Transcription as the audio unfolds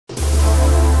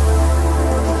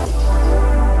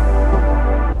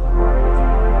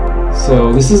So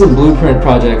this is a blueprint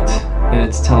project, and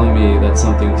it's telling me that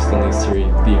something still needs to be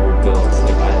rebuilt.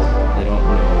 Like I don't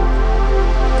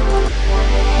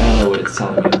know what it's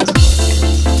telling me at this point.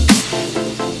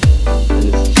 It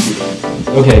is shooting things.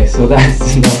 Okay, so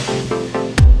that's enough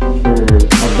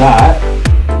of that.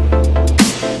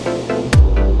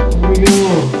 Here we go.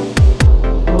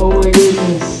 Oh my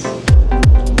goodness.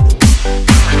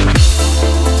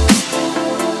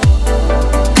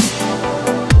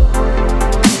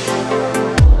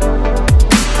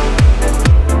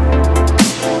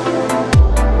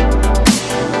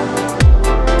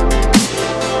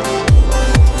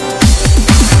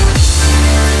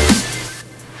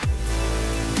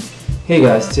 Hey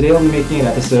guys, today I'll be making an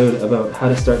episode about how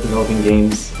to start developing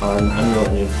games on Unreal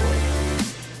Engine 4.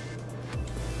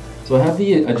 So I have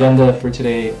the agenda for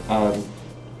today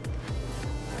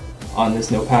on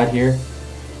this notepad here,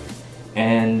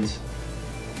 and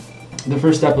the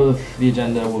first step of the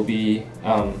agenda will be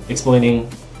explaining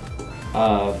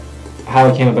how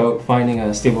I came about finding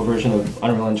a stable version of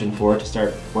Unreal Engine 4 to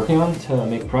start working on to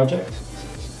make a project.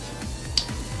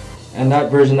 And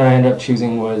that version that I ended up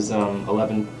choosing was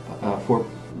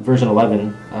version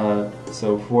 11,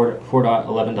 so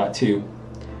 4.11.2.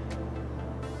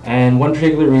 And one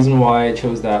particular reason why I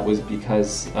chose that was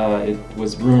because it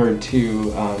was rumored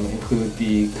to include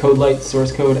the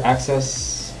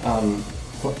CodeLiteSourceCodeAccessss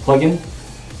plugin.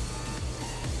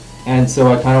 And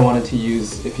so I kind of wanted to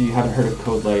use, if you haven't heard of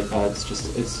CodeLite,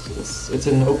 it's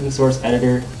an open source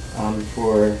editor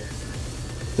for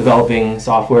developing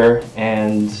software,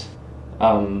 and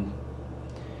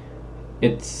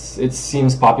it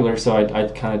seems popular, so I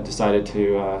kind of decided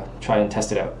to try and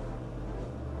test it out.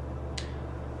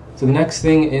 So the next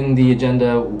thing in the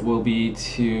agenda will be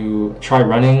to try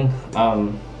running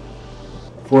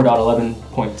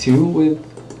 4.11.2 with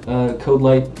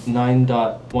CodeLite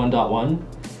 9.1.1,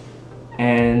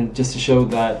 and just to show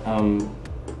that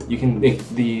you can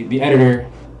the editor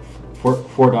for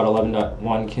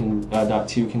 4.11.1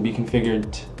 .2 can be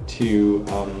configured to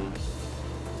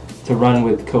run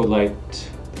with CodeLite,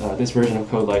 this version of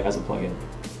CodeLite as a plugin.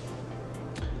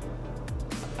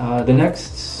 The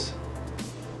next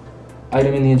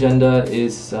item in the agenda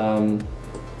is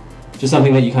just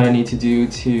something that you kind of need to do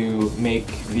to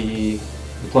make the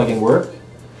plugin work.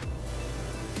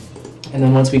 And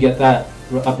then once we get that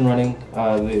up and running,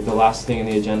 the last thing in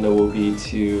the agenda will be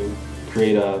to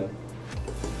create a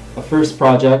first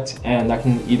project, and that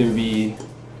can either be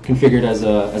configured as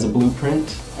a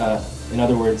blueprint. In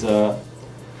other words, an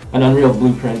Unreal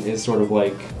blueprint is sort of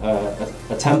like a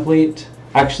template.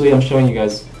 Actually, I'm showing you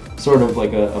guys sort of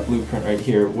like a blueprint right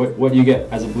here. What you get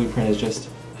as a blueprint is just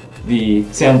the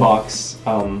sandbox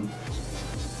of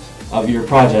your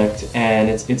project, and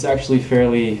it's actually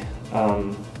fairly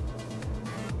a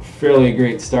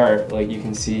great start. Like you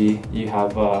can see, you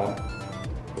have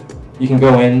you can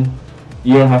go in.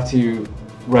 You don't have to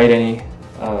write any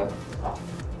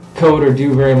code or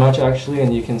do very much actually,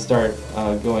 and you can start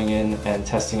going in and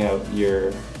testing out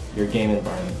your game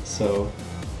environment. So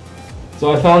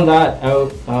I found that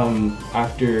out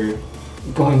after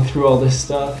going through all this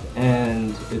stuff,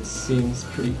 and it seems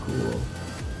pretty cool.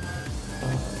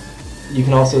 You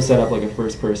can also set up like a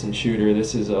first-person shooter.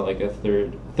 This is like a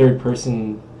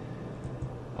third-person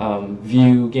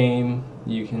view game.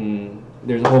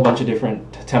 There's a whole bunch of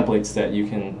different templates that you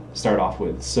can start off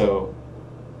with. So.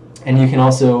 And you can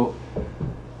also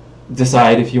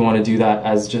decide if you want to do that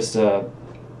as just a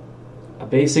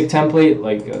basic template,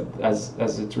 like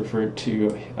as it's referred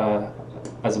to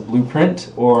as a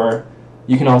blueprint, or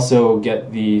you can also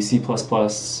get the C++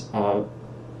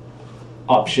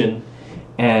 option,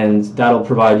 and that'll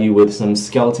provide you with some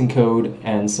skeleton code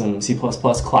and some C++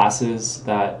 classes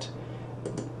that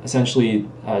essentially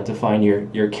define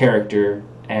your character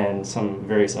and some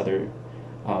various other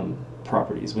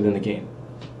properties within the game.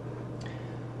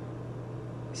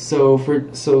 So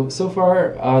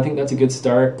far, I think that's a good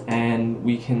start, and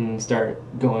we can start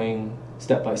going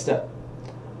step by step.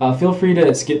 Feel free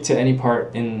to skip to any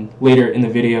part later in the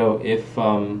video if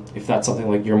that's something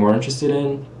like you're more interested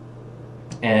in.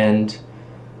 And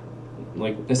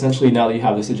like essentially, now that you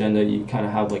have this agenda, you kind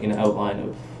of have like an outline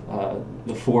of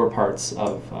the 4 parts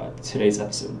of today's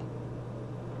episode.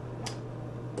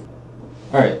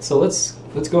 All right, so let's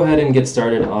go ahead and get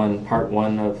started on part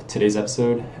 1 of today's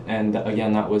episode, and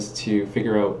again, that was to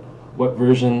figure out what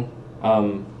version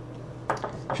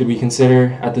should we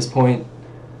consider at this point.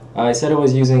 I said I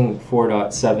was using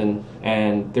 4.7,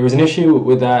 and there was an issue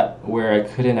with that where I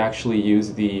couldn't actually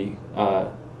use the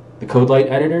CodeLite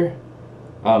editor.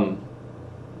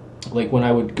 Like when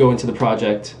I would go into the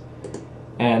project,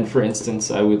 and for instance,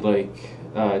 I would like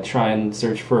try and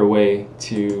search for a way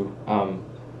to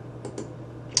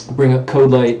bring up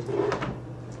CodeLite,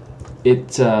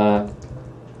 it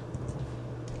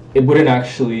wouldn't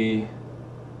actually.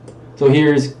 So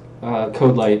here's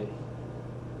CodeLite,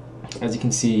 as you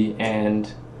can see,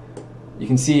 and you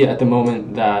can see at the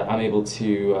moment that I'm able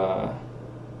to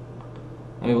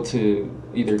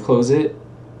either close it,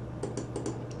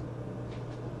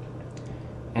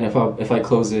 and if I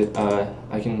close it,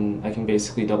 I can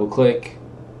basically double click,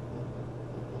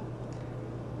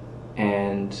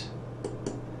 and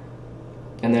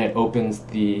then it opens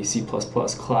the C++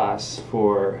 class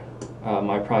for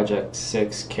my project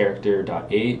 6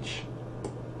 character.h.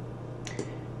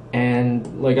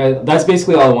 And like that's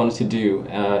basically all I wanted to do,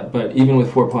 but even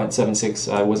with 4.76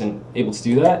 I wasn't able to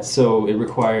do that, so it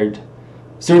required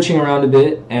searching around a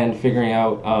bit and figuring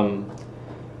out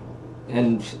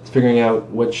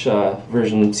which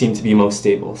version seemed to be most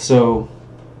stable. So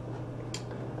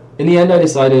in the end I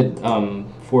decided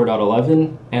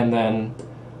 4.11, and then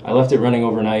I left it running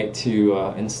overnight to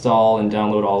install and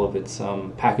download all of its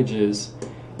packages,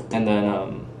 and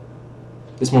then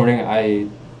this morning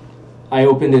I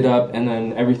opened it up, and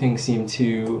then everything seemed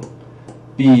to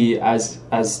be as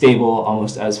stable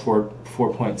almost as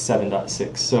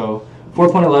 4.7.6. So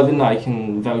 4.11 I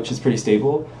can vouch is pretty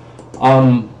stable.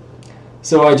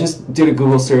 So I just did a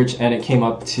Google search, and it came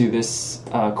up to this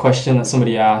question that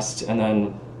somebody asked, and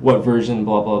then what version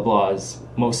blah blah blah is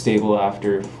most stable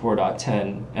after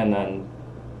 4.10, and then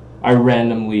I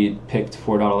randomly picked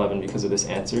 4.11 because of this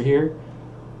answer here.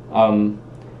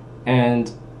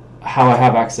 And how I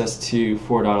have access to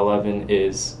 4.11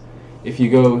 is if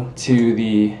you go to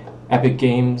the Epic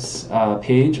Games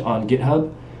page on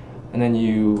GitHub, and then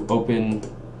you open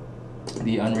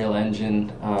the Unreal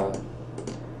Engine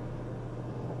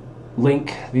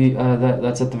link,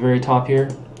 that's at the very top here,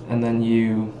 and then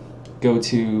you go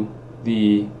to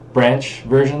the branch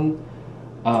version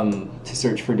to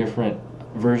search for different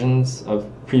versions of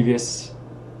previous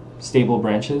stable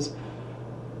branches.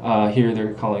 Here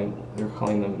they're calling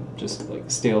them just like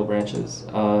stale branches.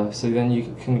 So then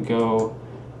you can go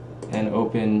and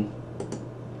open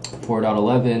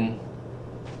 4.11,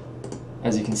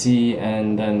 as you can see,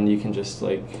 and then you can just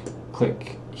like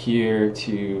click here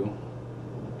to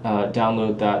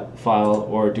download that file,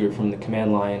 or do it from the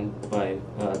command line by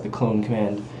the clone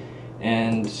command,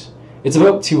 and it's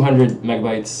about 200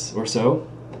 megabytes or so.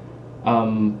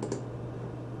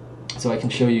 So I can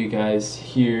show you guys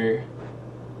here.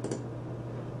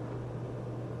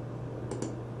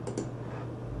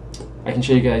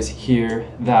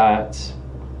 That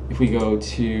if we go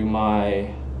to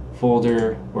my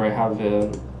folder where I have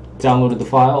downloaded the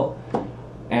file,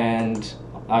 and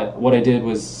what I did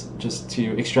was just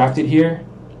to extract it here,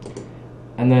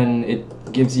 and then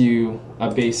it gives you a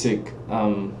basic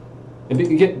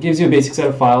set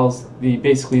of files,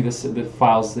 basically the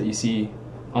files that you see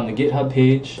on the GitHub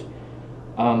page,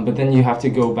 but then you have to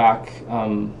go back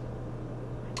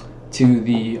to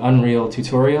the Unreal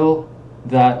tutorial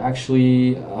that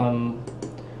actually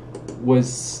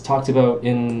was talked about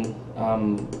in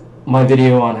my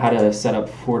video on how to set up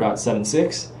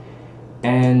 4.76,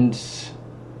 and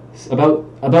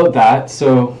about that.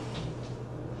 So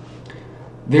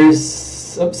there's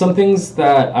some things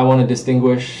that I want to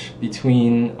distinguish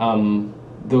between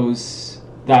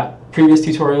that previous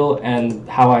tutorial and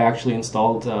how I actually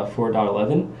installed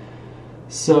 4.11.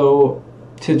 So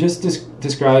to just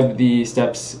describe the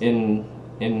steps in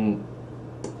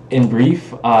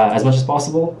brief as much as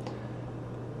possible,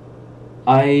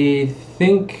 I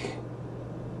think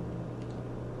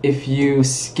if you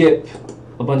skip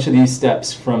a bunch of these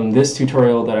steps from this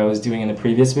tutorial that I was doing in the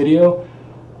previous video,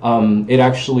 it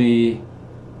actually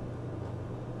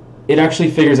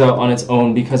figures out on its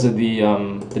own because of the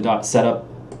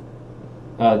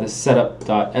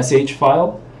setup.sh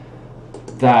file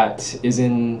that is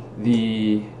in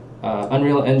the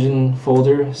Unreal Engine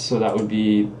folder. So that would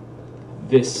be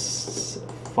this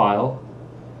file.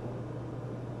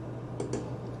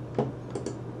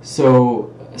 So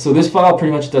this file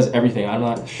pretty much does everything. I'm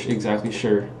not exactly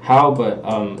sure how, but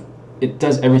it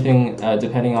does everything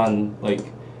depending on like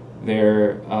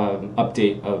their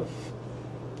update of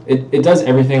it. It does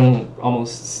everything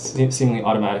almost seemingly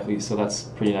automatically, so that's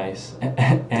pretty nice.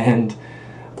 And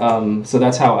so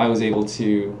that's how I was able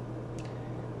to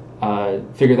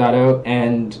figure that out.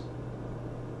 And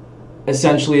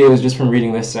essentially, it was just from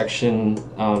reading this section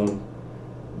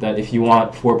that if you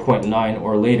want 4.9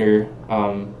 or later,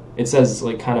 it says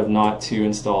like kind of not to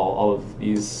install all of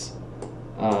these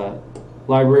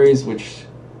libraries, which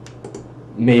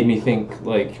made me think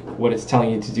like what it's telling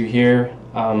you to do here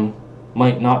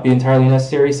might not be entirely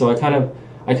necessary. So I kind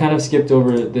of skipped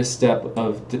over this step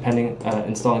of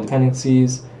installing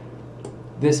dependencies.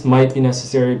 This might be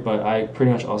necessary, but I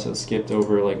pretty much also skipped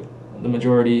over like the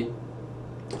majority.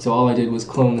 So all I did was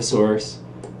clone the source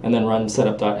and then run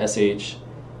setup.sh.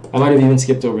 I might have even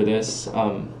skipped over this,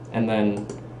 and then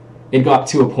it got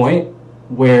to a point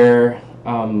where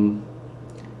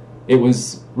it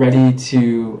was ready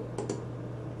to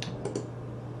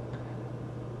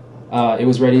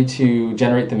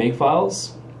generate the make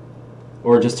files,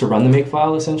 or just to run the make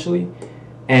file essentially.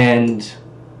 And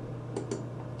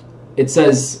it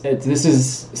says, this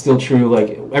is still true,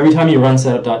 like every time you run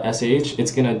setup.sh,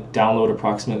 it's going to download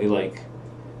approximately like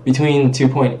between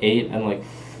 2.8 and like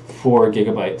 4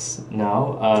 gigabytes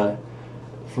now.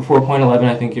 For 4.11,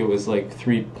 I think it was like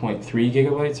 3.3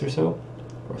 gigabytes or so,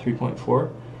 or 3.4.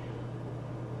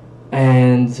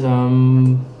 And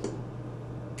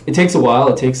it takes a while.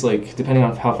 It takes, like, depending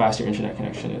on how fast your internet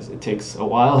connection is, it takes a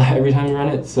while every time you run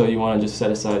it. So you want to just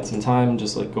set aside some time,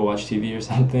 just like go watch TV or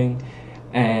something,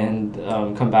 and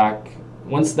come back.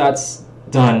 Once that's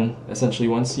done, essentially,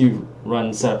 once you've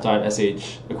run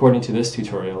setup.sh according to this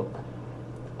tutorial,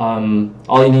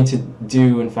 all you need to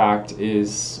do, in fact,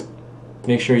 is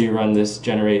make sure you run this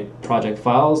generate project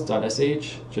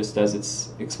files.sh, just as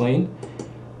it's explained.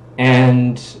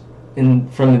 And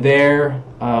from there,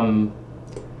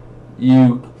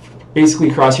 you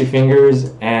basically cross your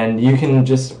fingers, and you can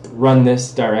just run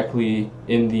this directly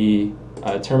in the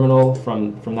terminal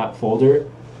from that folder.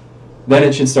 Then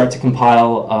it should start to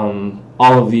compile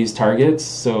all of these targets,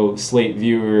 so slate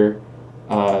viewer,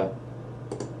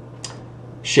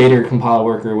 shader compile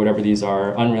worker, whatever these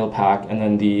are, Unreal Pack, and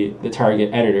then the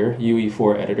target editor,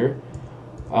 UE4 Editor.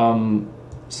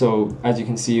 So as you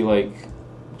can see, like,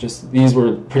 just these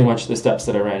were pretty much the steps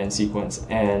that I ran in sequence,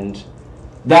 and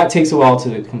that takes a while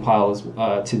to compile,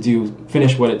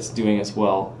 finish what it's doing as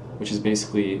well, which is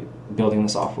basically building the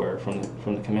software from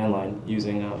the command line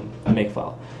using a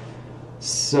makefile.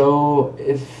 So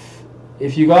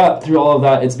if you got through all of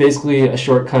that, it's basically a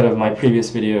shortcut of my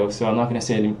previous video, so I'm not going to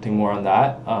say anything more on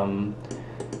that.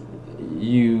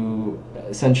 You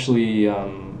essentially,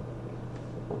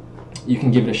 you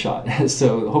can give it a shot.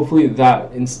 So hopefully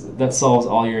that solves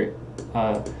all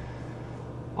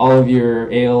of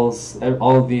your ails,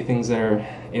 all of the things that are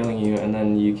ailing you, and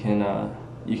then you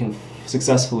can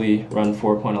successfully run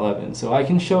 4.11. So I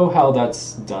can show how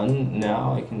that's done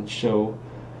now. I can show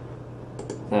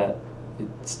that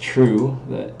it's true.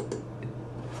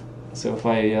 So if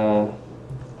I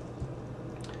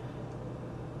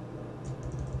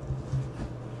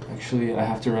actually, I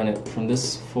have to run it from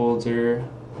this folder,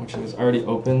 which was already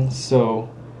open. So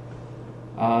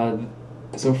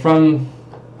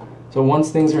so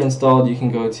once things are installed, you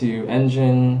can go to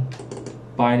Engine,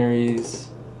 Binaries,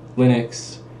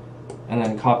 Linux, and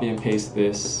then copy and paste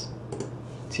this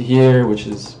to here, which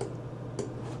is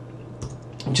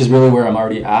really where I'm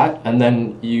already at. And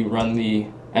then you run the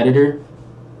editor,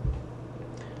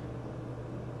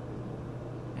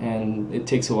 and it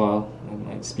takes a while. I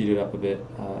might speed it up a bit.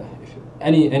 If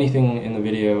anything in the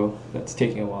video that's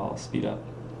taking a while, I'll speed up.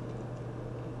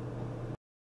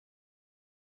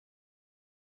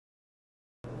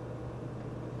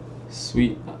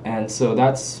 Sweet, and so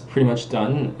that's pretty much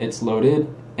done. It's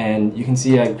loaded, and you can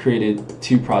see I created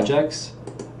 2 projects,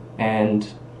 and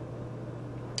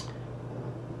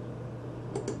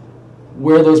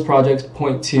where those projects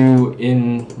point to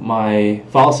in my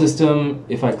file system,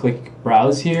 if I click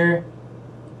browse here,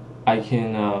 I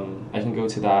can go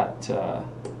to that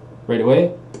right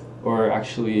away, or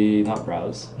actually not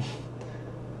browse.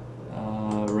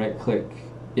 Right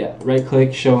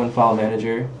click, show in file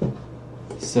manager.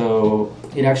 So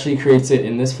it actually creates it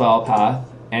in this file path,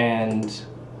 and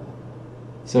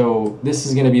so this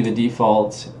is going to be the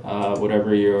default,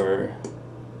 whatever your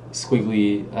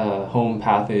squiggly home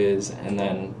path is, and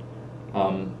then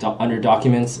under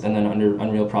documents, and then under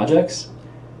Unreal projects.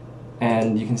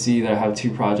 And you can see that I have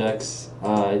 2 projects.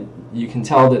 You can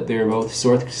tell that they're both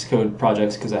source code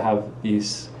projects because I have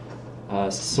these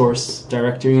source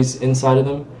directories inside of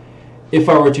them. If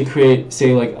I were to create,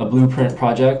 say, like a blueprint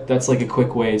project, that's like a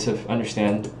quick way to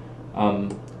understand, to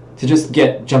just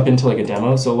jump into like a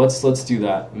demo. So let's do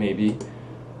that maybe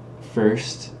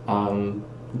first.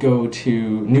 Go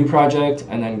to new project,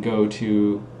 and then go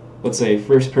to, let's say,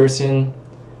 first person,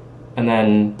 and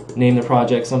then name the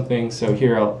project something. So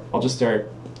here I'll just start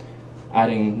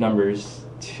adding numbers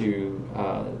to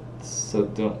so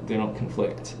they don't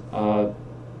conflict.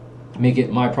 Make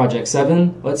it my project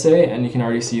 7, let's say, and you can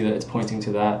already see that it's pointing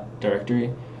to that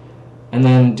directory. And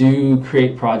then do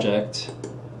create project.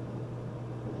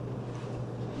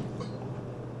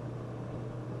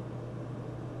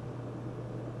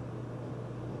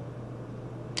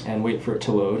 and wait for it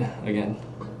to load again.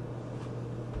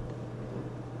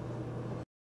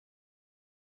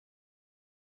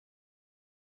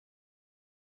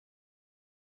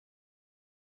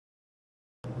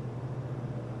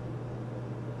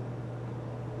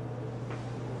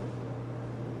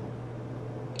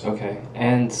 Okay,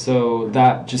 and so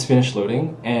that just finished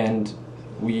loading, and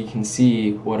we can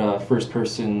see what a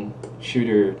first-person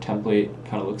shooter template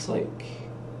kind of looks like.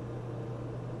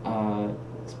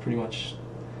 It's pretty much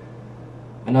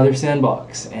another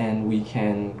sandbox, and we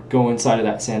can go inside of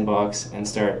that sandbox and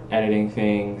start editing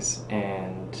things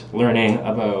and learning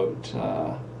about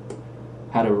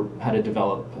how to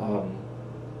develop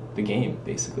the game,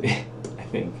 basically. I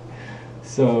think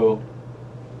so.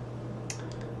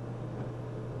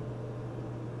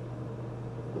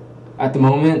 At the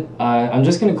moment, I'm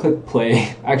just going to click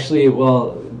play. Actually,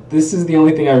 well, this is the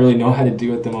only thing I really know how to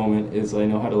do at the moment, is I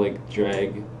know how to like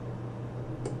drag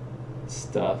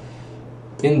stuff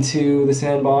into the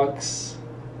sandbox.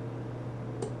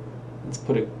 Let's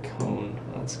put a cone.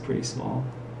 That's pretty small.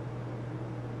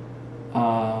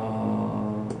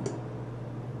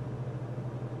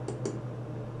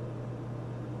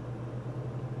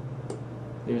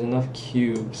 There's enough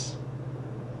cubes.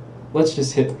 Let's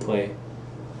just hit play.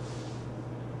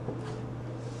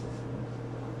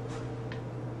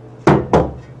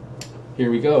 Here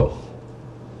we go.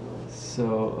 So,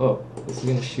 oh, this is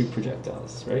gonna shoot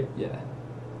projectiles, right? Yeah,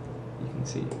 you can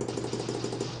see.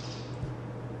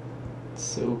 It's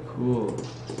so cool.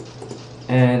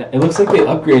 And it looks like they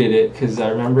upgraded it, because I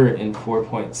remember in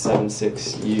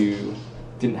 4.76 you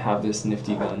didn't have this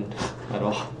nifty gun at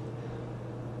all.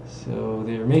 So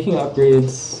they're making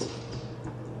upgrades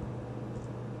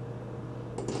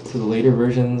to the later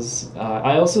versions.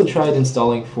 I also tried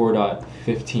installing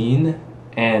 4.15,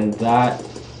 and that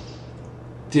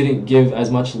didn't give as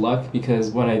much luck,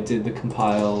 because when I did the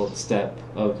compile step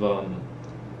of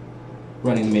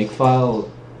running the makefile,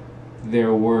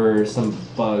 there were some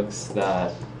bugs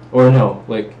that, or no,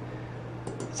 like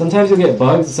sometimes you'll get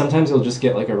bugs, sometimes you'll just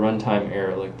get like a runtime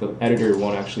error, like the editor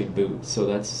won't actually boot. So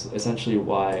that's essentially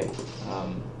why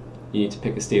you need to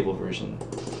pick a stable version.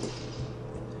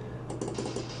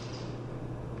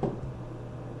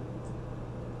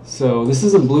 So this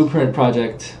is a blueprint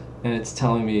project, and it's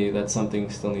telling me that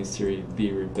something still needs to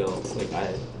be rebuilt. Like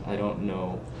I don't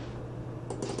know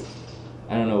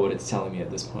what it's telling me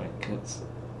at this point, because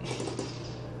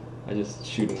I'm just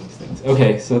shooting these things.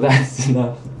 Okay, so that's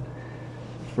enough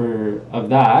of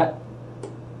that,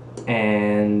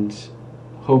 and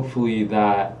hopefully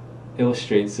that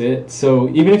illustrates it. So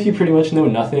even if you pretty much know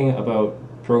nothing about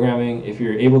programming, if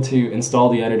you're able to install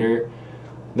the editor,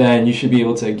 then you should be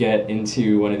able to get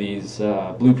into one of these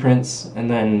blueprints, and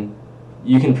then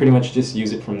you can pretty much just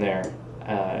use it from there.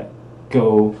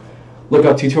 Go look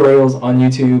up tutorials on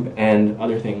YouTube and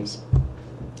other things.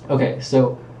 Okay,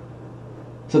 so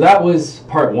that was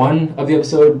part 1 of the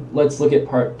episode. Let's look at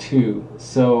part 2.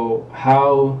 So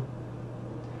how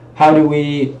do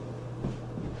we...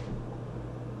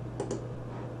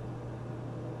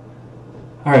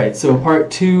 Alright, so part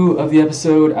 2 of the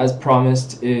episode, as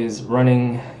promised, is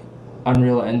running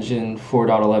Unreal Engine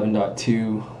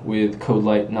 4.11.2 with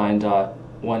CodeLite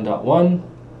 9.1.1.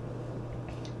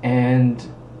 And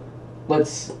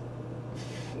let's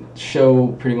show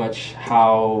pretty much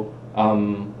how,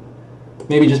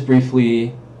 maybe just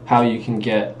briefly,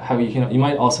 you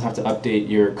might also have to update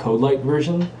your CodeLite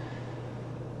version.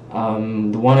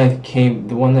 The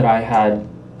one that I had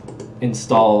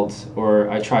installed, or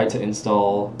I tried to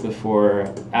install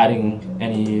before adding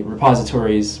any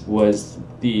repositories, was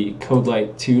the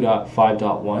CodeLite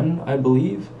 2.5.1, I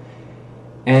believe.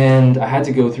 And I had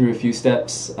to go through a few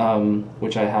steps,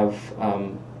 which I have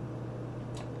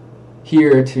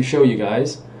here to show you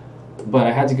guys. But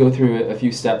I had to go through a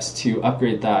few steps to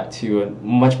upgrade that to a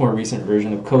much more recent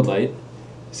version of CodeLite.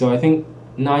 So I think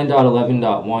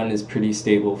 9.11.1 is pretty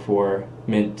stable for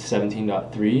Mint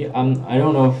 17.3. I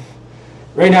don't know if...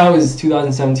 Right now is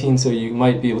 2017, so you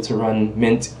might be able to run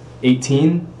Mint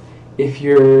 18 if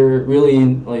you're really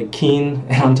like keen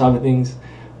and on top of things.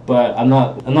 But I'm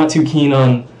not too keen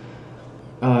on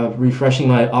refreshing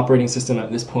my operating system at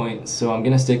this point, so I'm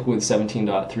gonna stick with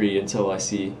 17.3 until I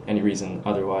see any reason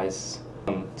otherwise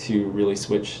to really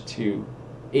switch to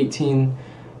 18.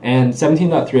 And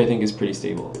 17.3 I think is pretty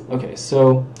stable. Okay,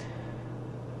 so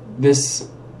this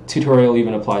tutorial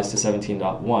even applies to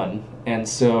 17.1, and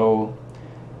so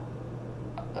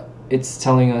it's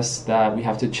telling us that we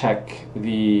have to check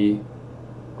the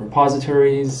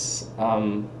repositories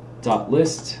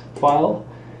 .list file,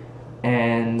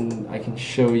 and I can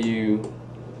show you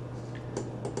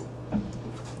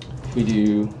if we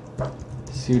do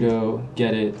sudo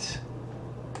gedit,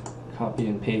 copy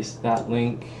and paste that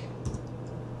link,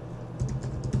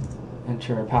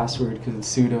 enter our password because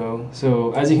it's sudo.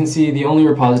 So as you can see, the only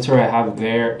repository I have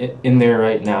in there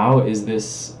right now is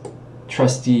this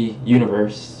trusty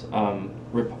universe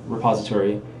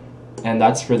repository, and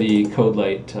that's for the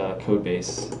CodeLite code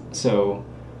base. So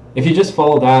if you just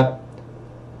follow that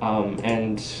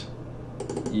and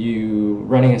you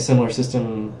running a similar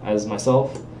system as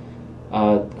myself,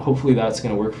 hopefully that's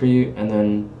going to work for you. And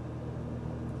then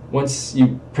once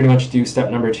you pretty much do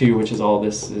step number 2, which is all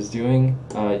this is doing,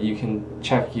 you can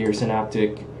check your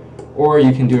synaptic, or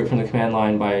you can do it from the command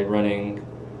line by running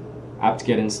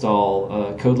apt-get install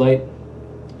CodeLite,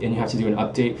 and you have to do an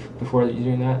update before you're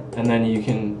doing that, and then you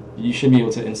should be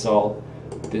able to install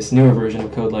this newer version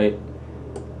of CodeLite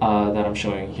that I'm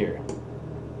showing here.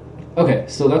 Okay,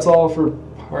 so that's all for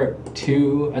part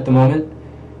 2 at the moment.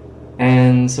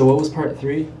 And so what was part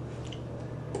 3?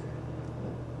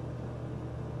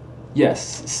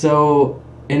 Yes, so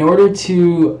in order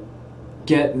to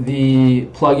get the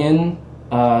plugin,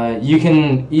 you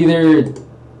can either,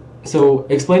 so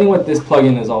explaining what this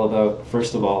plugin is all about,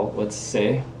 first of all, let's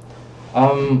say.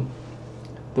 The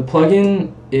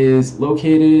plugin is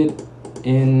located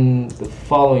in the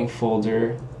following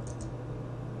folder,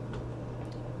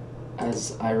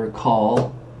 as I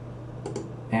recall.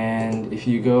 And if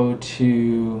you go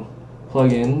to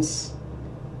plugins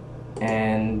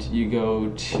and you go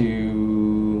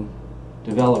to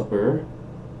developer,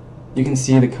 you can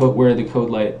see the where the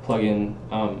CodeLite plugin,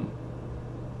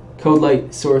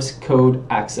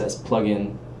 CodeLiteSourceCodeAccessss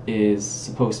plugin is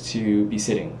supposed to be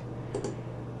sitting.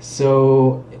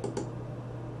 So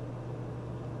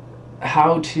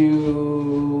how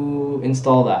to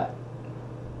install that?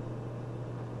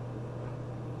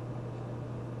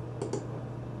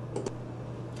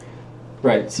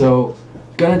 Right, so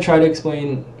I'm going to try to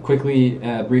explain quickly,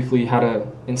 briefly, how to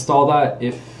install that.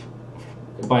 If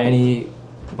by any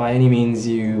means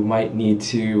you might need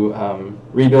to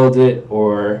rebuild it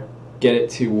or get it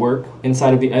to work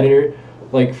inside of the editor,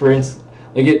 like for instance.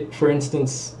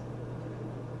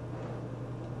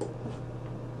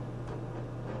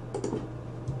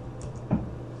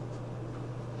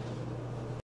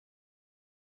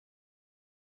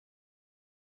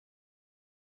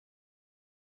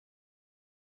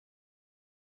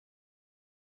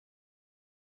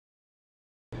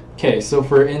 Okay, so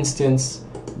for instance,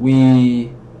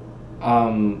 we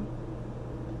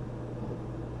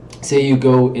say you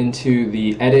go into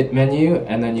the edit menu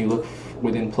and then you look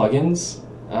within plugins,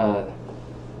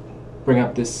 bring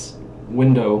up this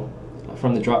window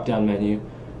from the drop down menu,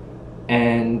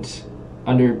 and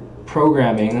under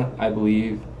programming, I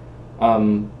believe,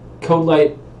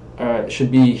 CodeLite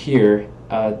should be here,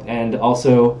 and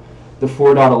also the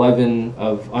 4.11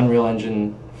 of Unreal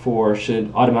Engine 4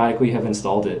 should automatically have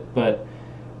installed it. But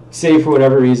say for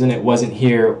whatever reason it wasn't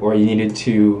here, or you needed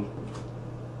to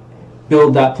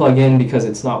build that plugin because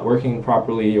it's not working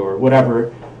properly or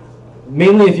whatever,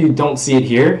 mainly if you don't see it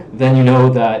here, then you know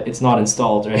that it's not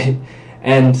installed, right?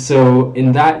 And so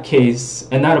in that case,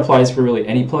 and that applies for really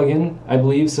any plugin, I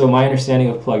believe, so my understanding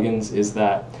of plugins is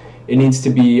that it needs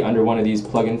to be under one of these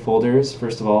plugin folders,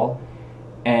 first of all,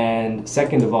 and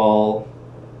second of all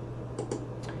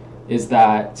is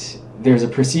that there's a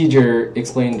procedure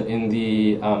explained in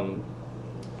the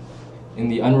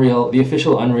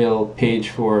official Unreal page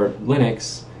for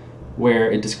Linux,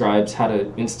 where it describes how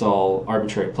to install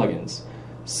arbitrary plugins.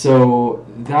 So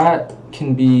that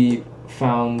can be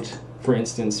found, for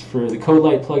instance, for the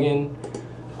CodeLite plugin.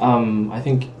 I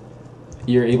think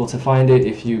you're able to find it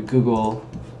if you Google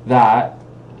that,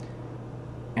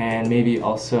 and maybe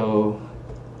also,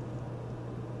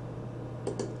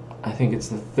 I think it's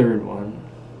the third one.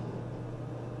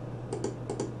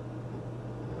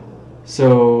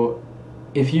 So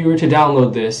if you were to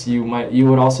download this, you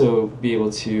would also be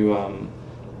able to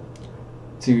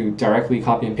directly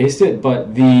copy and paste it,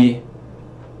 but the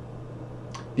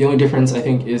only difference, I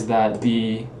think, is that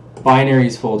the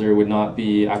binaries folder would not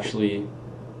be actually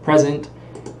present,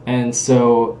 and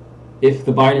so if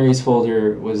the binaries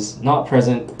folder was not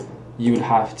present, you would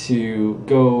have to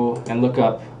go and look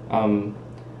up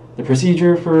the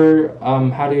procedure for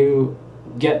how to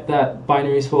get that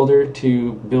binaries folder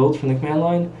to build from the command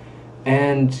line,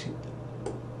 and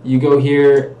you go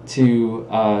here to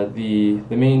the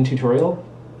main tutorial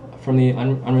from the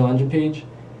Unreal Engine page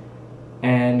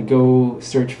and go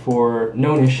search for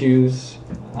known issues.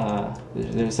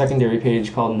 There's a secondary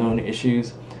page called known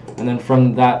issues, and then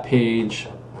from that page,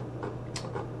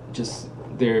 just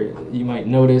there, you might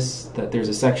notice that there's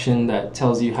a section that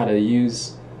tells you how to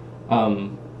use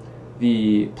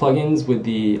the plugins with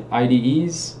the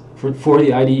IDEs for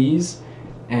the IDEs,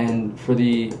 and for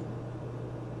the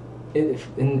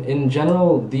in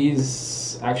general,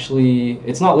 these actually,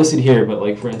 it's not listed here, but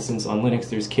like for instance on Linux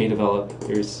there's KDevelop,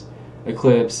 there's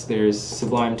Eclipse, there's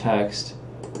Sublime Text,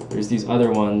 there's these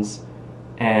other ones,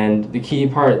 and the key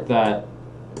part that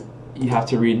you have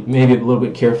to read maybe a little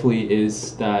bit carefully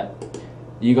is that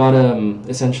you gotta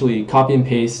essentially copy and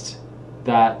paste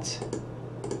that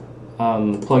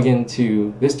plugin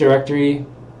to this directory,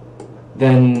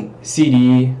 then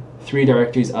CD 3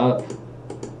 directories up,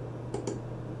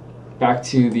 back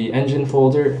to the engine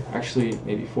folder, actually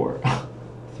maybe 4,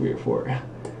 3 or 4,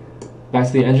 back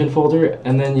to the engine folder,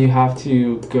 and then you have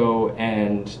to go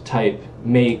and type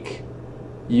make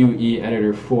UE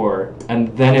Editor 4,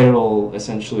 and then it'll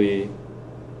essentially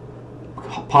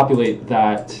populate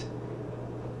that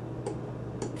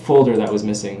folder that was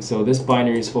missing. So this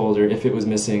binaries folder, if it was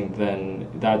missing, then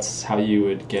that's how you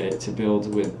would get it to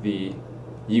build with the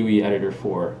UE Editor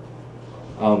 4,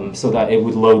 so that it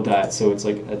would load that. So it's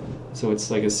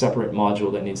like a separate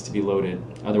module that needs to be loaded.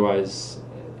 Otherwise,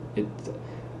 it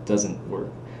doesn't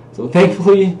work. So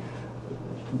thankfully,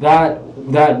 that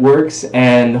works,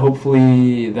 and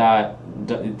hopefully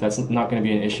that's not going to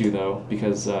be an issue though,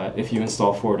 because if you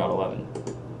install 4.11.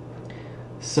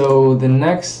 So the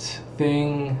next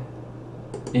thing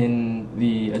in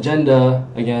the agenda,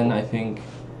 again, I think,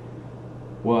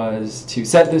 was to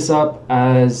set this up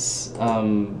as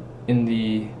in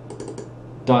the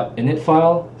 .init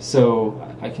file.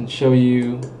 So I can show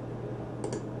you.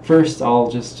 First, I'll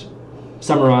just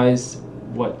summarize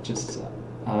what just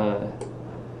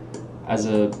as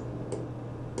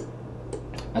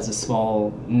a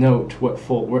small note what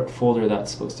folder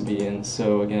that's supposed to be in.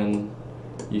 So again,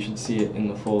 you should see it in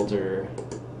the folder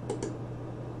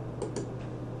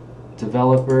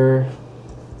developer.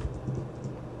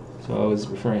 So I was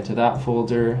referring to that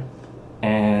folder,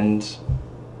 and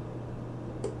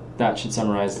that should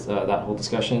summarize that whole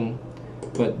discussion.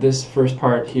 But this first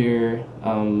part here,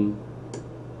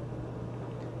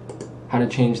 how to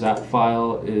change that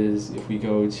file is if we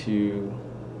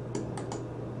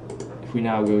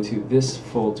now go to this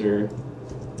folder,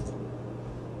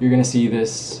 you're going to see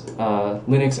this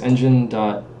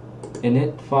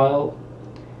LinuxEngine.ini file,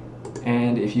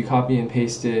 and if you copy and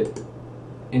paste it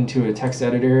into a text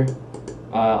editor,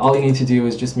 all you need to do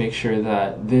is just make sure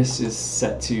that this is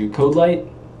set to CodeLite,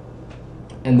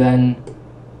 and then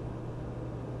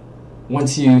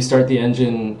once you start the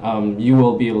engine, you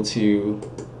will be able to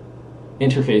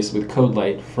interface with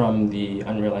CodeLite from the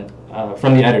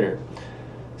from the editor.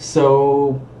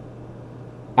 So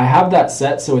I have that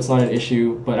set, so it's not an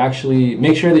issue. But actually,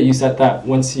 make sure that you set that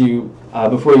once you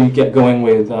before you get going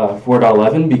with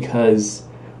 4.11, because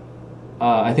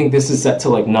I think this is set to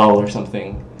like null or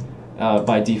something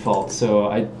by default. So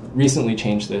I recently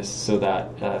changed this so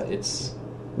that it's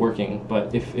working.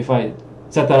 But if I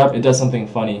set that up, it does something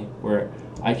funny where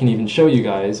I can even show you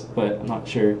guys, but I'm not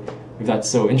sure if that's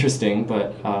so interesting.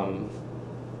 But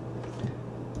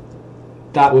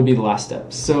that would be the last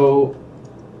step. So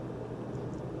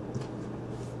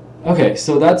okay,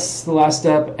 so that's the last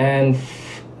step, and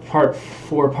part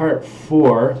four.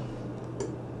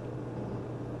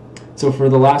 So for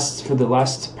the last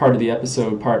part of the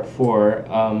episode, part 4,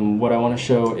 what I want to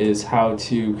show is how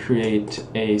to create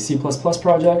a C++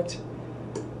 project.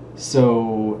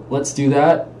 So let's do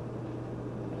that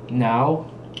now.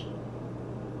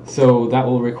 So that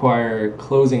will require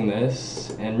closing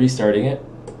this and restarting it.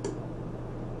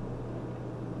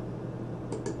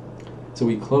 So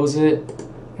we close it,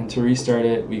 and to restart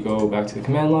it, we go back to the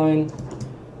command line.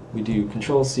 We do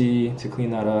Control-C to clean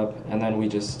that up, and then we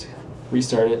just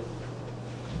restart it.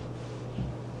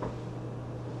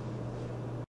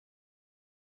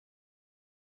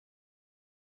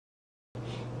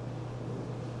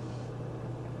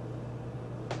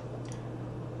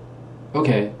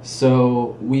 Okay,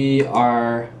 so we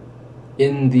are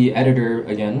in the editor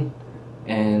again,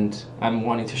 and I'm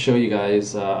wanting to show you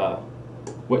guys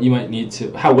what you might need to,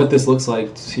 what this looks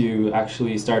like to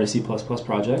actually start a C++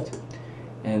 project,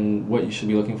 and what you should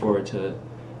be looking for to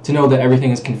know that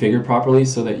everything is configured properly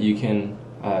so that you can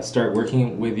start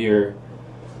working with your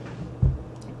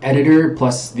editor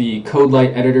plus the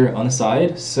CodeLite editor on the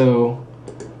side. So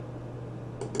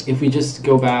if we just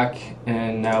go back,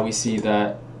 and now we see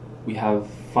that we have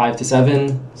 5 to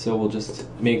 7, so we'll just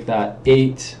make that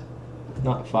 8,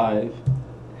 not 5,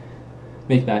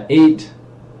 make that 8,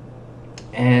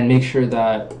 and make sure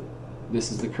that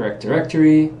this is the correct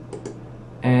directory.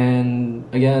 And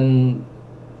again,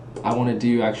 I want to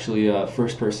do actually a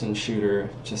first-person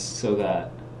shooter just so that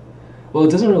Well,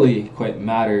 it doesn't really quite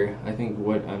matter. I think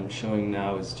what I'm showing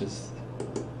now is just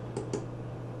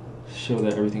show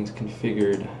that everything's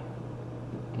configured.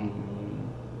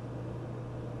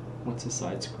 What's a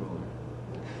side scroller?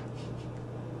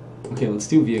 Okay, let's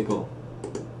do vehicle.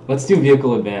 Let's do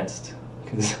vehicle advanced,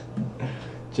 because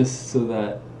just so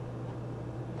that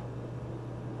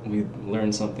we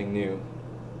learn something new.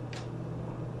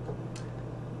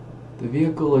 The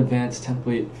vehicle advanced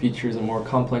template features a more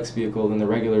complex vehicle than the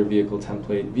regular vehicle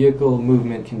template. Vehicle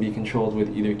movement can be controlled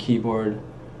with either keyboard,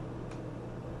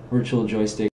 virtual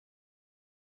joystick.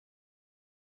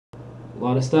 A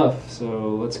lot of stuff,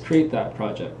 so let's create that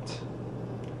project.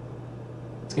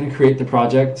 It's going to create the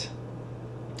project,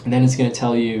 and then it's going to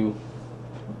tell you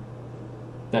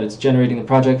that it's generating the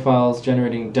project files,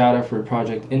 generating data for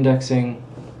project indexing,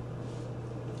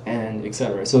 and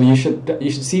etc. So you should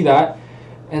see that.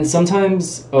 And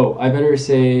sometimes, oh, I better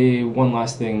say one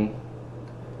last thing.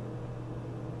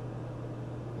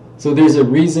 So there's a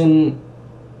reason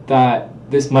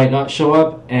that this might not show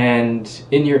up, and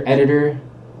in your editor,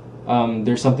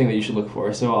 there's something that you should look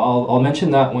for. So I'll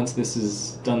mention that once this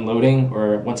is done loading,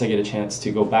 or once I get a chance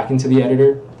to go back into the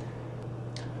editor.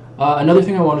 Another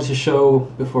thing I wanted to show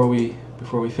before we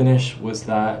finish was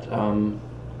that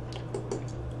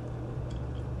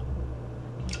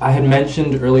I had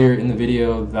mentioned earlier in the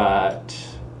video that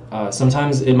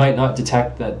sometimes it might not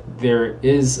detect that there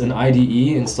is an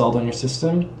IDE installed on your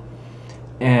system,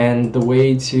 and the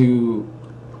way to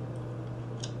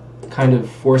kind of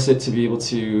force it to be able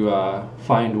to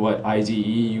find what IDE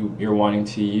you're wanting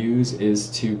to use is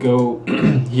to go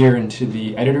here into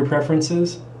the editor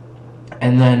preferences,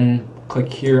 and then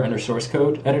click here under source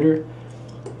code editor,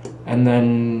 and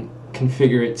then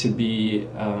configure it to be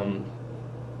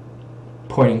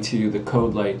pointing to the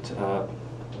CodeLite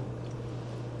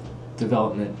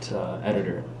development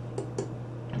editor.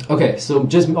 Okay, so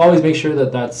just always make sure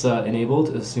that that's enabled,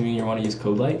 assuming you want to use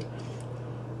CodeLite.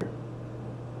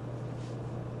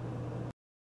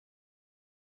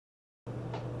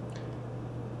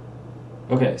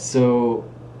 Okay, so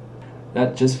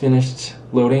that just finished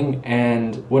loading,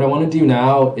 and what I want to do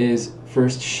now is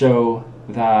first show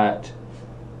that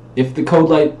if the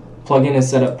CodeLite plugin is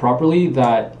set up properly,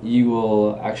 that you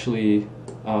will actually,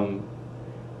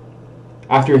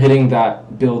 after hitting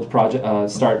that build project,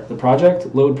 start the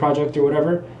project, load project or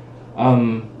whatever,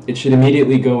 it should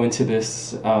immediately go into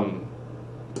this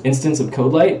instance of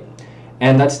CodeLite.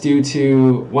 And that's due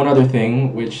to one other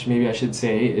thing, which maybe I should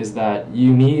say, is that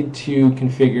you need to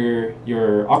configure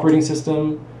your operating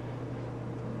system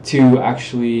to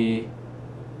actually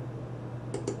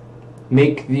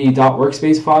make the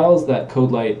 .workspace files that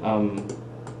CodeLite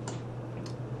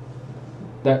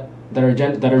that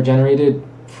are generated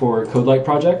for CodeLite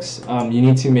projects. You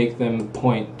need to make them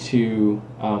point to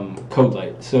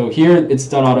CodeLite. So here it's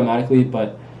done automatically,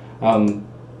 but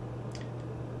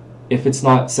if it's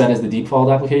not set as the default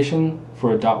application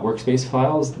for .workspace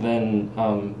files, then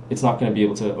it's not going to be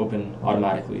able to open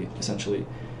automatically, essentially.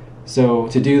 So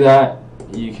to do that,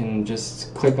 you can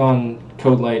just click on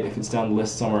CodeLite if it's down the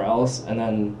list somewhere else, and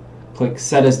then click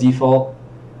Set as Default,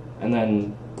 and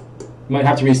then you might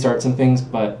have to restart some things,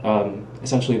 but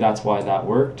essentially that's why that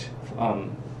worked a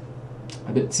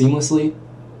bit seamlessly.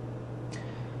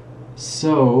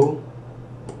 So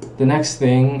the next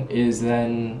thing is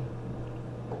then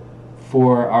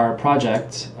for our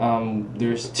project,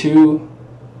 there's two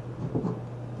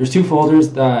folders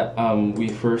that we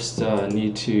first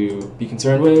need to be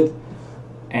concerned with,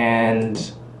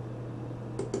 and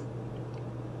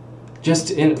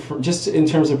just in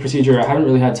terms of procedure, I haven't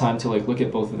really had time to look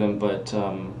at both of them, but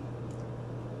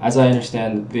as I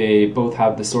understand, they both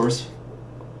have the source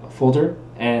folder,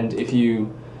 and if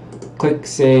you click,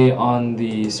 say, on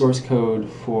the source code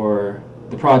for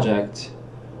the project,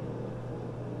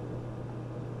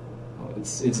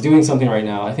 it's doing something right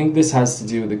now. I think this has to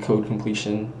do with the code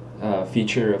completion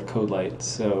feature of CodeLite.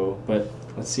 So, but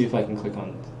let's see if I can click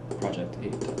on project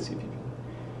 8.cpp.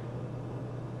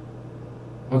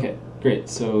 Okay, great.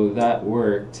 So that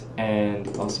worked, and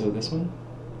also this one.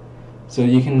 So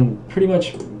you can pretty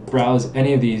much browse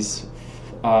any of these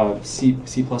C++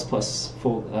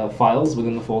 files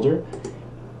within the folder,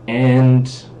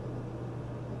 and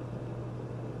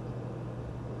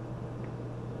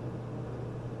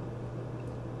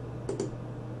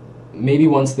maybe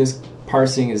once this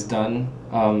parsing is done,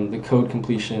 the code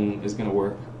completion is going to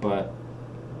work, but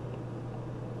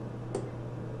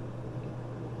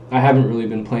I haven't really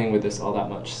been playing with this all that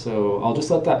much, so I'll just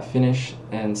let that finish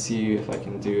and see if I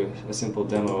can do a simple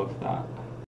demo of that.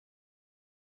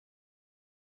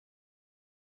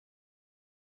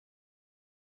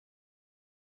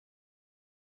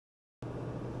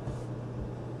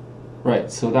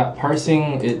 Right, so that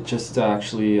parsing, it just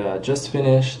actually just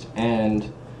finished,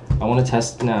 and I want to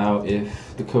test now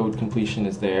if the code completion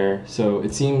is there. So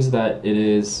it seems that it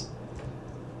is,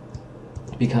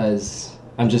 because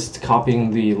I'm just copying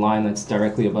the line that's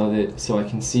directly above it, so I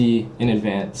can see in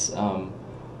advance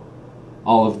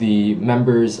all of the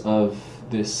members of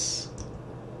this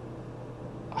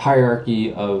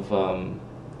hierarchy of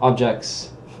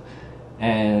objects,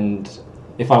 and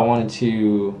if I wanted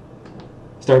to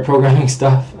start programming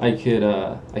stuff, I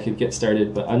could get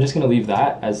started, but I'm just going to leave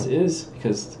that as is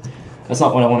because that's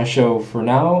not what I want to show for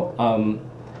now.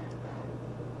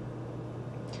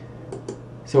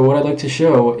 So what I'd like to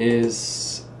show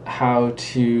is how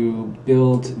to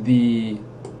build the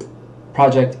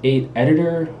Project 8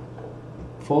 Editor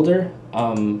folder,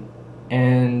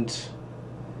 and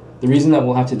the reason that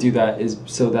we'll have to do that is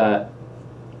so that,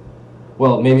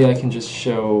 well, maybe I can just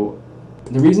show.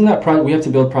 The reason that we have to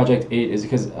build Project 8 is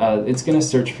because it's going to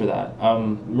search for that.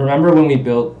 Remember when we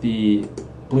built the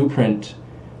blueprint,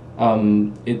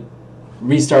 it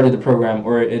restarted the program,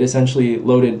 or it essentially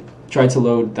tried to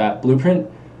load that blueprint.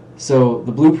 So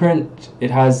the blueprint,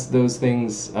 it has those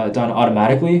things done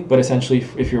automatically, but essentially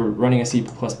if you're running a C++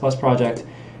 project,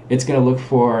 it's going to look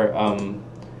for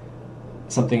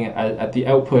something at the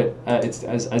output, it's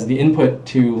as the input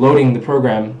to loading the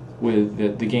program with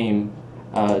the game,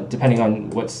 depending on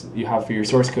what you have for your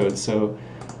source code. So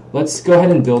let's go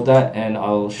ahead and build that, and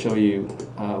I'll show you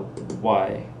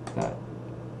why that.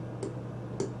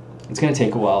 It's going to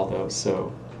take a while though,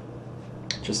 so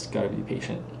just gotta be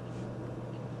patient.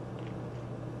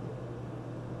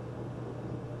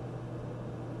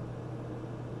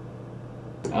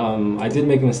 I did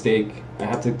make a mistake. I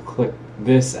have to click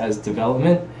this as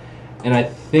development, and I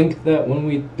think that when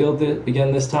we build it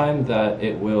again this time that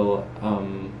it will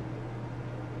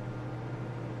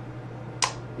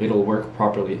it'll work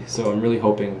properly. So I'm really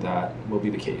hoping that will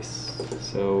be the case.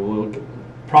 So we'll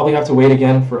probably have to wait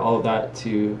again for all of that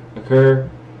to occur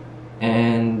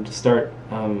and start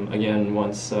again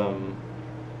once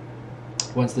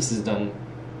this is done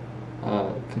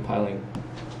compiling.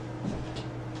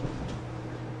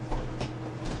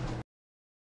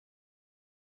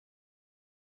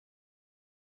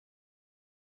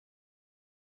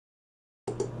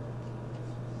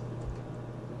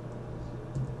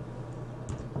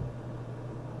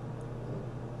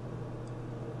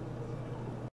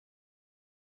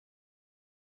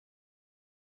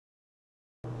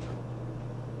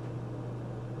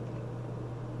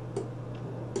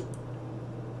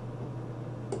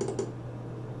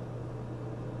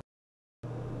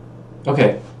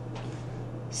 Okay,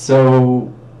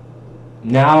 so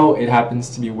now it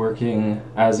happens to be working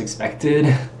as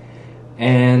expected,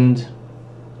 and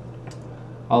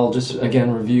I'll just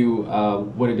again review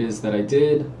what it is that I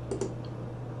did.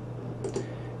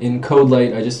 In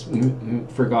CodeLite, I just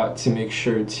forgot to make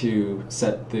sure to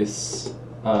set this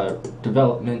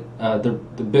development,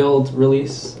 the build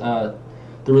release, the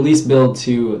release build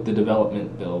to the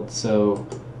development build. So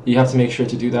you have to make sure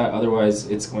to do that, otherwise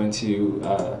it's going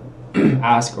to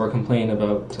ask or complain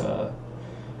about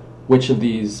which of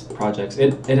these projects.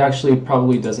 It actually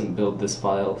probably doesn't build this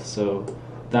file, so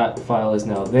that file is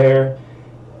now there,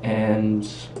 and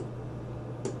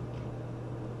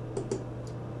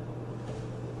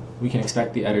we can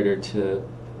expect the editor to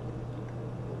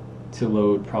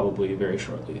load probably very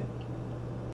shortly.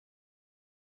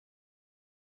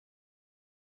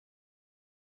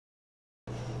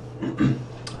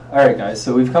 Alright guys,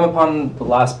 so we've come upon the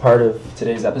last part of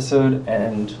today's episode,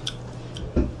 and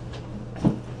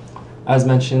as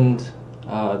mentioned,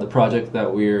 the project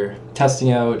that we're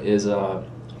testing out is a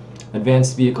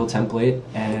advanced vehicle template,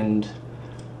 and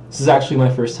this is actually my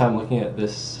first time looking at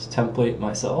this template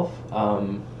myself.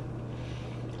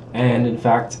 And in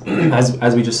fact,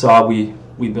 as we just saw, we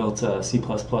built a C++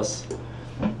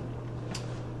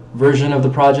 version of the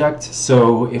project.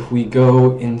 So if we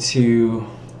go into,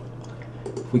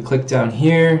 if we click down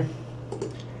here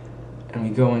and we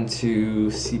go into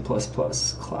C++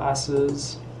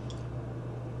 classes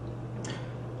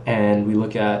and we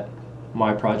look at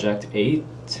my project 8,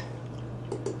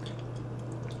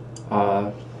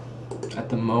 at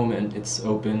the moment it's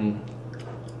open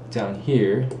down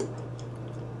here.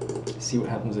 See what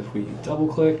happens if we double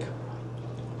click.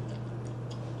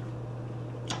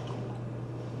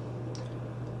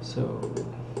 So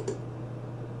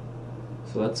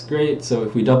that's great. So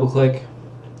if we double click,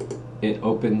 it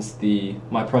opens the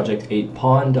my project 8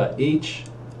 pawn.h,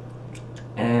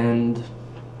 and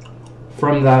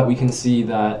from that we can see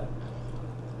that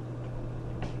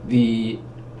the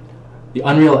the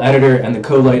Unreal Editor and the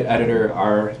CodeLite Editor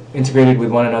are integrated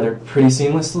with one another pretty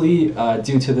seamlessly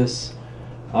due to this,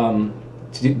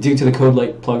 due to the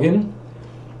CodeLite plugin.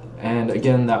 And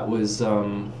again, that was the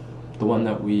one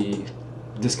that we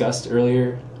discussed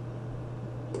earlier,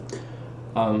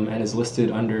 and is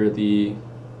listed under the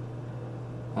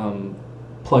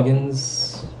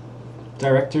plugins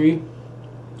directory.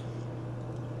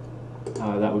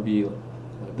 That would be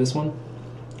this one.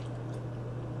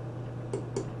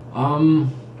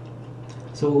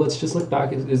 So let's just look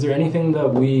back. Is there anything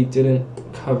that we didn't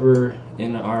cover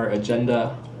in our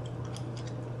agenda?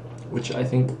 Which I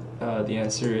think the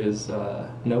answer is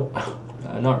no,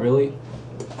 not really.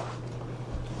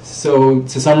 So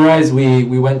to summarize,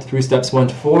 we went through steps 1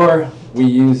 to 4. We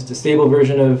used a stable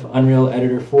version of Unreal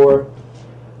Editor 4.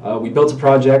 We built a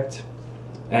project,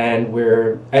 and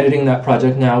we're editing that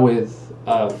project now with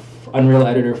Unreal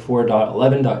Editor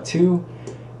 4.11.2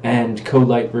 and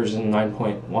CodeLite version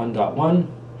 9.1.1.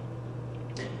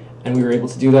 And we were able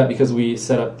to do that because we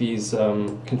set up these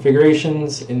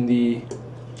configurations in the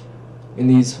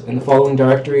following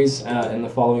directories in the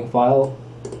following file.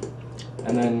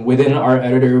 And then within our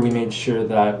editor, we made sure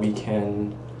that we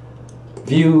can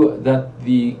view that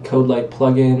the CodeLite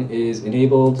plugin is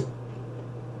enabled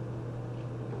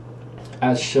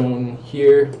as shown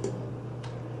here,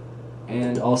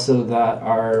 and also that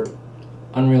our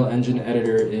Unreal Engine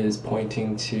editor is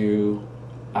pointing to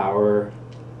our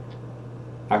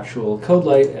actual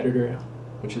CodeLite editor,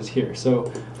 which is here.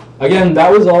 So again, that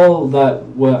was all that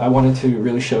I wanted to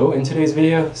really show in today's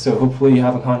video. So hopefully you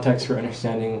have a context for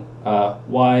understanding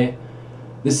why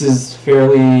this is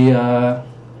fairly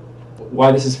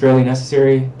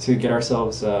necessary to get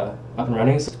ourselves up and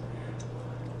running.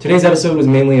 Today's episode was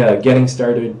mainly a getting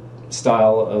started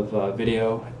style of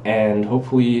video, and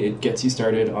hopefully it gets you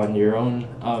started on your own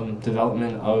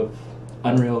development of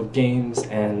Unreal games.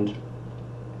 And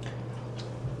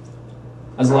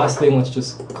as the last thing, let's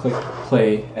just click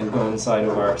play and go inside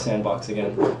of our sandbox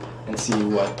again and see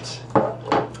what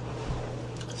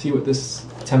this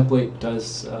template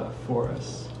does for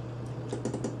us.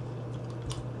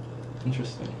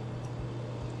 Interesting.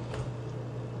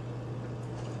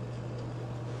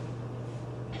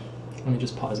 Let me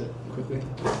just pause it quickly.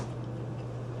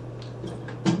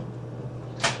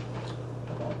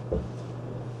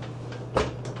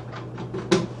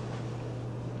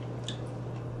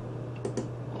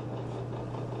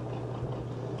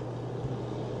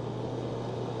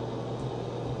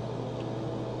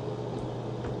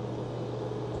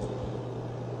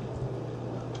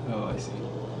 Oh, I see.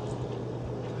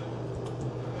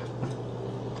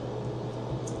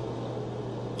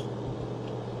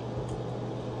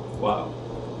 Wow.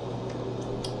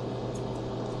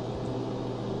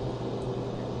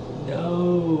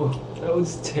 No, that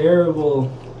was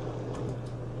terrible.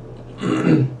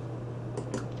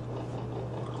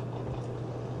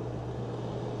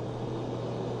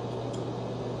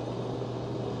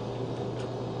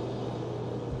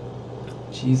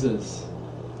 Jesus.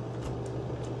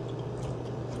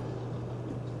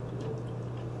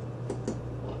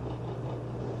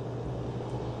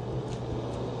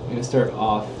 I'm going to start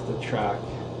off the track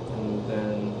and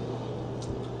then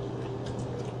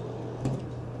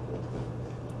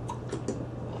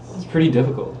this is pretty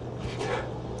difficult.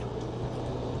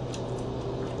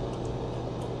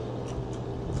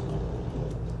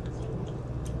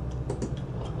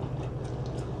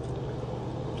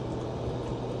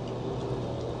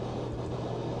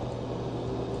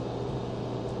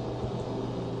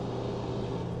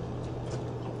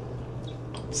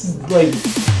 This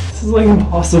is like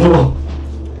impossible.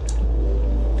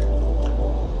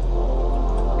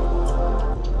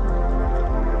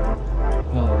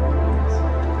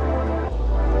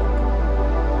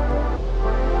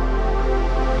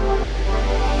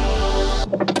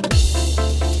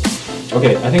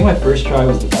 Okay, I think my first try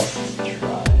was the best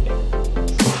try.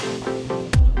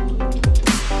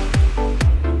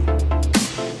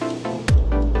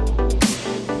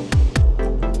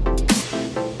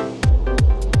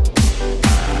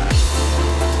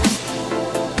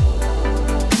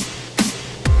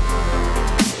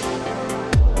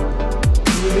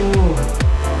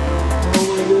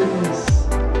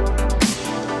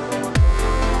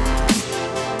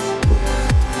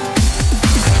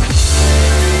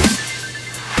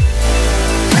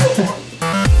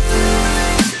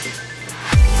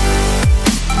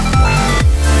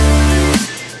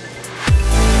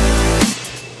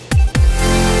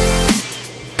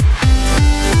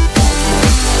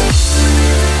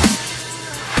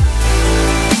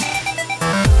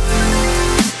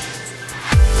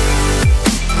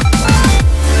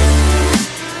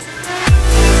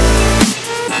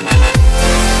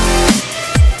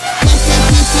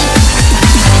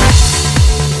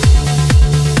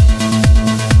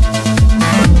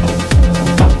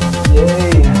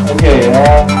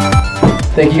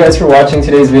 thank you guys for watching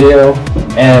today's video,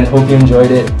 and hope you enjoyed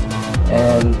it.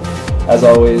 And as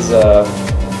always,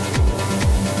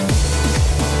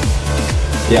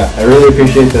 yeah, I really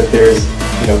appreciate that there's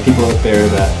people out there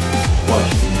that watch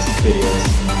these videos.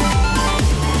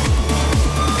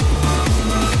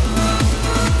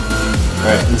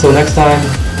 Alright, until next time,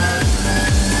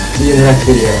 see you in the next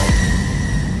video.